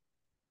that.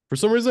 For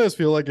some reason, I just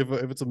feel like if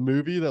it's a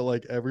movie that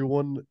like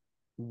everyone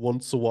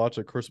wants to watch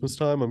at Christmas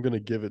time, I'm gonna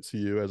give it to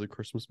you as a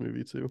Christmas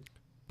movie too.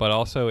 But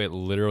also, it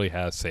literally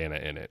has Santa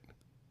in it.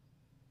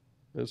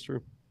 That's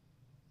true.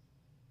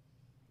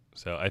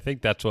 So I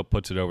think that's what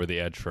puts it over the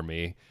edge for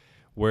me,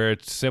 where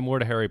it's similar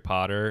to Harry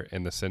Potter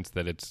in the sense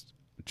that it's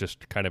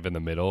just kind of in the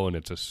middle and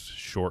it's a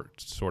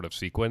short sort of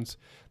sequence.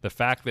 The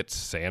fact that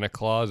Santa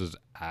Claus is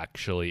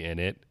actually in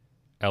it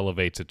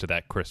elevates it to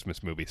that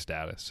Christmas movie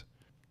status.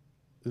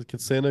 Can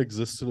Santa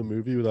exist in a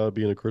movie without it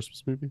being a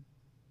Christmas movie?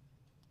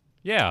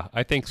 Yeah,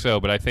 I think so.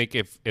 But I think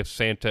if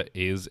Santa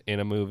is in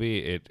a movie,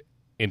 it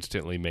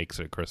instantly makes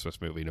it a Christmas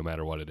movie, no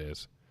matter what it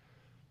is.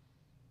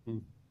 Hmm.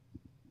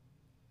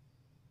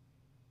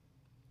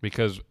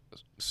 Because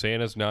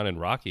Santa's not in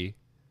Rocky,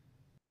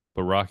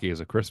 but Rocky is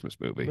a Christmas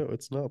movie. No,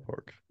 it's not,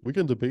 Park. We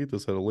can debate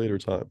this at a later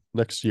time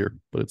next year,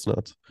 but it's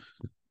not.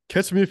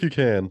 Catch Me If You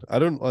Can. I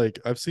don't like.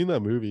 I've seen that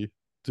movie.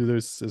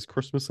 Is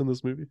Christmas in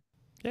this movie?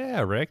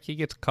 Yeah, Rick, he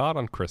gets caught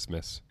on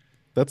Christmas.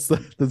 That's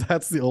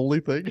the only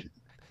thing.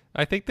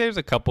 I think there's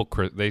a couple.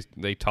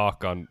 They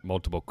talk on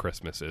multiple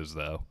Christmases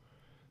though.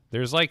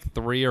 There's like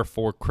 3 or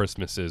 4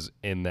 Christmases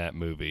in that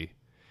movie,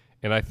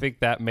 and I think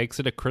that makes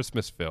it a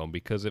Christmas film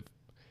because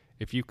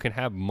if you can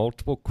have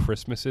multiple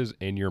Christmases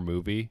in your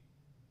movie,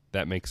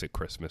 that makes it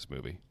Christmas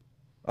movie.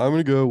 I'm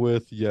gonna go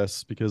with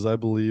yes because I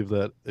believe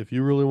that if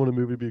you really want a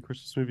movie to be a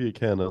Christmas movie, it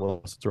can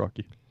unless it's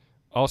Rocky.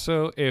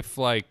 Also, if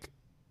like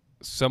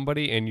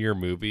somebody in your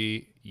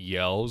movie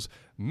yells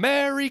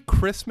 "Merry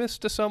Christmas"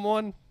 to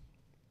someone,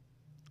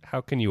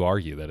 how can you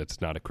argue that it's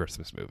not a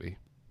Christmas movie?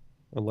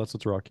 Unless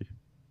it's Rocky.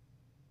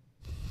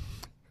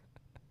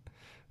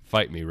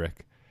 Fight me,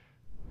 Rick.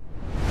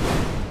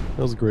 That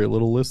was a great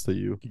little list that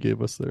you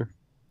gave us there.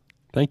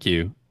 Thank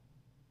you.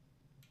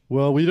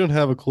 Well, we don't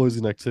have a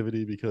closing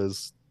activity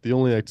because the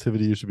only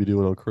activity you should be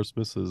doing on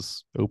Christmas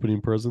is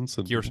opening presents.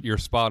 And You're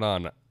spot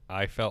on.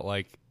 I felt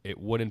like it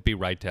wouldn't be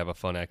right to have a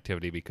fun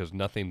activity because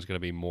nothing's going to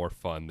be more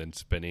fun than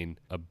spending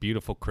a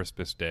beautiful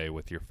Christmas day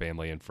with your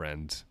family and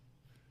friends.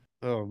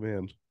 oh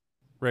man,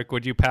 Rick,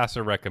 would you pass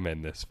or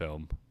recommend this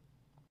film?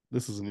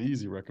 this is an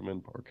easy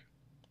recommend, Park.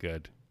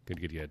 Good. Good,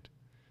 good, good.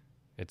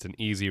 It's an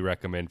easy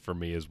recommend for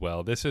me as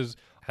well. This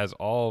has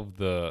all of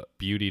the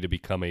beauty to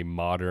become a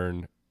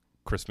modern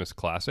Christmas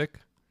classic.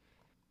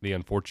 The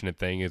unfortunate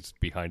thing is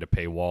behind a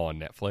paywall on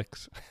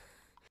Netflix.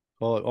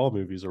 All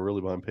movies are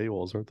really behind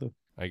paywalls, aren't they?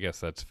 I guess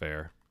that's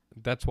fair.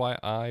 That's why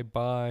I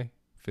buy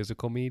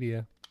physical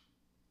media.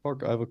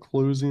 Park, I have a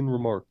closing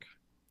remark.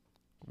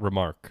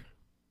 Remark.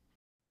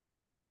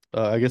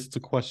 I guess it's a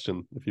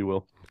question, if you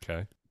will.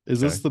 Okay.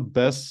 Is Okay. this the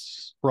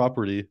best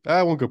property?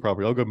 I won't go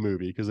property. I'll go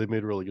movie because they've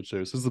made really good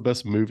shows. This is the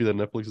best movie that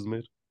Netflix has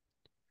made.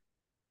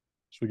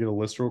 Should we get a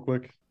list real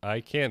quick?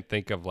 I can't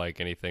think of like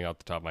anything off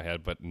the top of my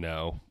head, but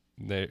no.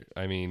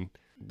 I mean,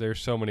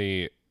 there's so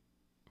many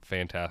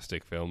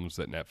fantastic films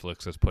that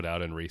Netflix has put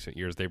out in recent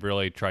years. They've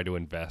really tried to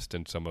invest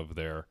in some of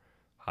their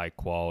high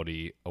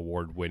quality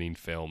award winning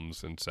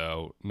films, and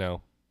so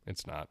no,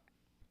 it's not.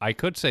 I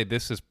could say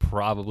this is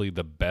probably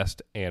the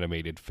best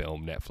animated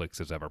film Netflix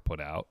has ever put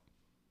out.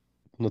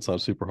 That's not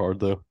super hard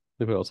though.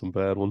 They put out some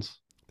bad ones.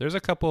 There's a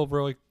couple of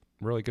really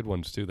really good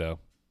ones too though.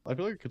 I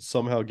feel like I could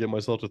somehow get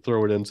myself to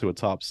throw it into a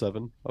top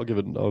 7.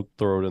 I'll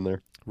throw it in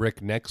there.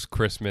 Rick, next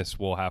Christmas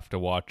we'll have to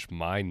watch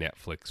my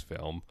Netflix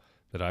film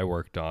that I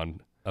worked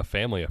on, A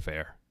Family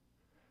Affair.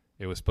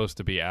 It was supposed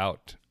to be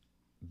out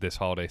this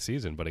holiday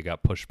season, but it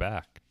got pushed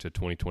back to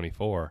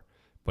 2024.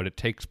 But it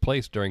takes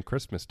place during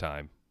Christmas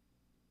time.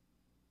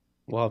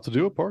 We'll have to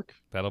do it, Park.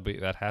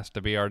 That has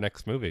to be our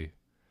next movie.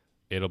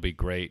 It'll be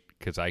great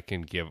because I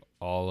can give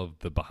all of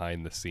the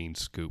behind the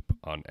scenes scoop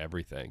on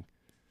everything.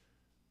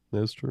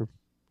 That's true.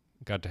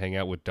 Got to hang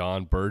out with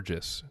Don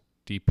Burgess,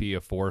 DP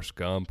of Forrest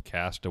Gump,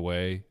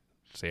 Castaway,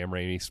 Sam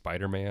Raimi,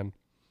 Spider-Man.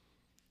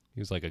 He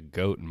was like a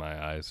goat in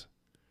my eyes.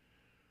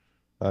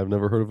 I've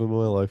never heard of him in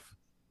my life.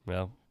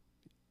 Well,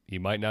 you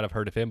might not have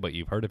heard of him, but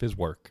you've heard of his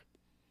work.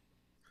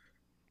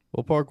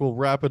 Well, Park, we'll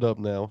wrap it up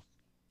now.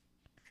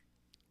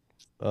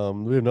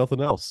 We have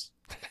nothing else.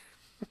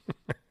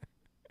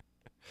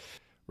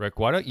 Rick,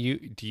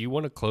 do you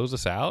want to close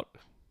us out?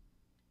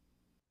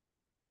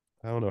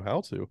 I don't know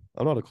how to.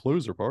 I'm not a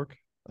closer, Park.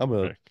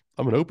 Rick,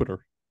 I'm an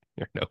opener.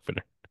 you're an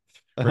opener.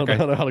 I Rick,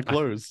 don't know how to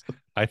close.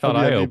 I thought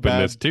I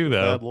opened this too,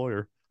 though. Bad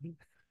lawyer.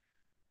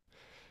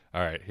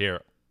 All right,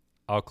 here.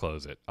 I'll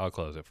close it. I'll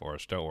close it for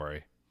us. Don't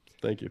worry.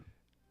 Thank you.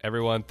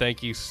 Everyone,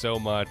 thank you so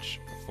much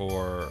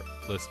for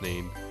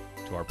listening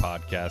to our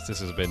podcast.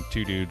 This has been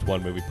Two Dudes,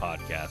 One Movie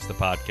Podcast, the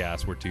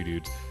podcast where two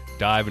dudes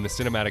dive into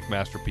cinematic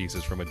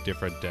masterpieces from a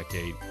different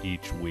decade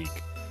each week.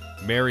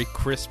 Merry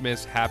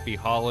Christmas, happy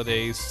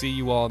holidays. See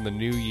you all in the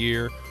new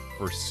year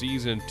for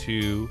season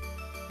 2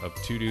 of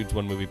Two Dudes,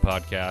 One Movie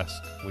Podcast.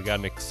 We got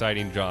an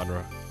exciting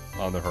genre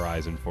on the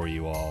horizon for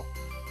you all.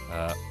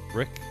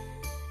 Rick,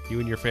 you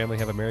and your family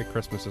have a Merry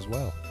Christmas as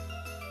well.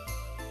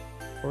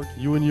 Park,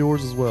 you and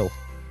yours as well.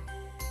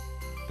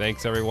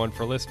 Thanks, everyone,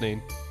 for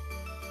listening.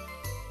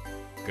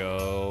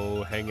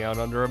 Go hang out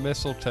under a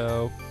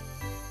mistletoe.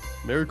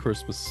 Merry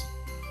Christmas.